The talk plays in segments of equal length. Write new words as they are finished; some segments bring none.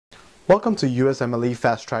Welcome to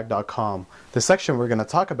USMLEFasttrack.com. The section we're going to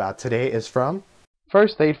talk about today is from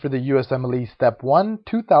First Aid for the USMLE Step 1,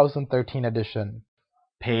 2013 edition.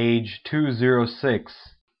 Page 206.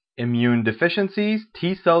 Immune deficiencies,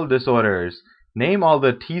 T-cell disorders. Name all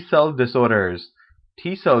the T-cell disorders.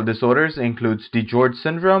 T-cell disorders includes DiGeorge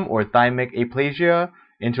Syndrome or Thymic Aplasia,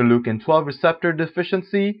 interleukin-12 receptor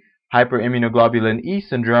deficiency, hyperimmunoglobulin E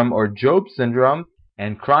syndrome or Job syndrome,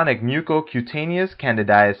 and chronic mucocutaneous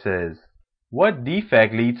candidiasis. What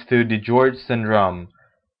defect leads to DiGeorge syndrome?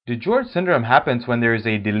 DiGeorge syndrome happens when there is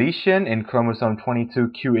a deletion in chromosome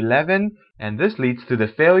 22q11, and this leads to the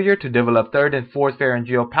failure to develop third and fourth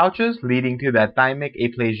pharyngeal pouches, leading to that thymic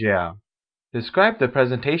aplasia. Describe the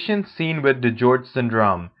presentation seen with DiGeorge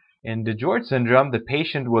syndrome. In DiGeorge syndrome, the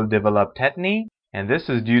patient will develop tetany, and this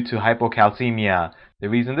is due to hypocalcemia. The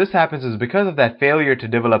reason this happens is because of that failure to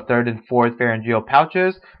develop third and fourth pharyngeal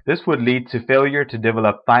pouches. This would lead to failure to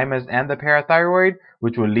develop thymus and the parathyroid,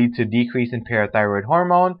 which will lead to decrease in parathyroid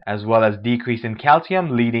hormone, as well as decrease in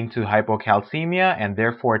calcium, leading to hypocalcemia and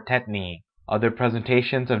therefore tetany. Other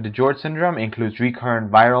presentations of DiGeorge syndrome includes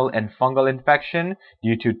recurrent viral and fungal infection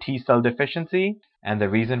due to T-cell deficiency. And the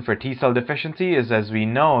reason for T-cell deficiency is, as we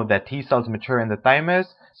know, that T-cells mature in the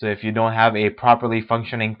thymus. So if you don't have a properly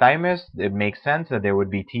functioning thymus, it makes sense that there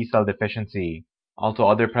would be T-cell deficiency. Also,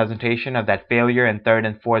 other presentation of that failure in third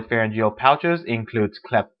and fourth pharyngeal pouches includes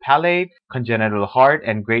cleft palate, congenital heart,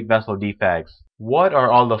 and great vessel defects. What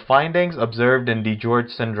are all the findings observed in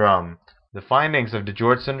DiGeorge syndrome? The findings of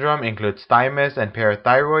DiGeorge syndrome includes thymus and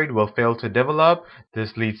parathyroid will fail to develop.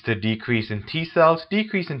 This leads to decrease in T cells,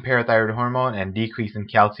 decrease in parathyroid hormone, and decrease in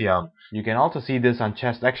calcium. You can also see this on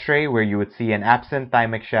chest x-ray where you would see an absent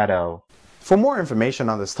thymic shadow. For more information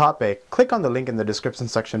on this topic, click on the link in the description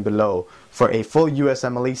section below. For a full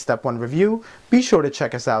USMLE Step 1 review, be sure to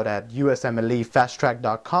check us out at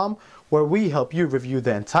USMLEFasttrack.com, where we help you review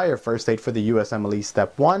the entire first aid for the USMLE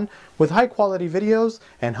Step 1 with high quality videos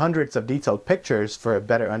and hundreds of detailed pictures for a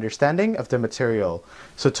better understanding of the material.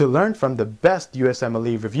 So to learn from the best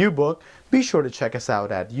USMLE review book, be sure to check us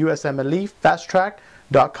out at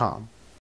USMLEFasttrack.com.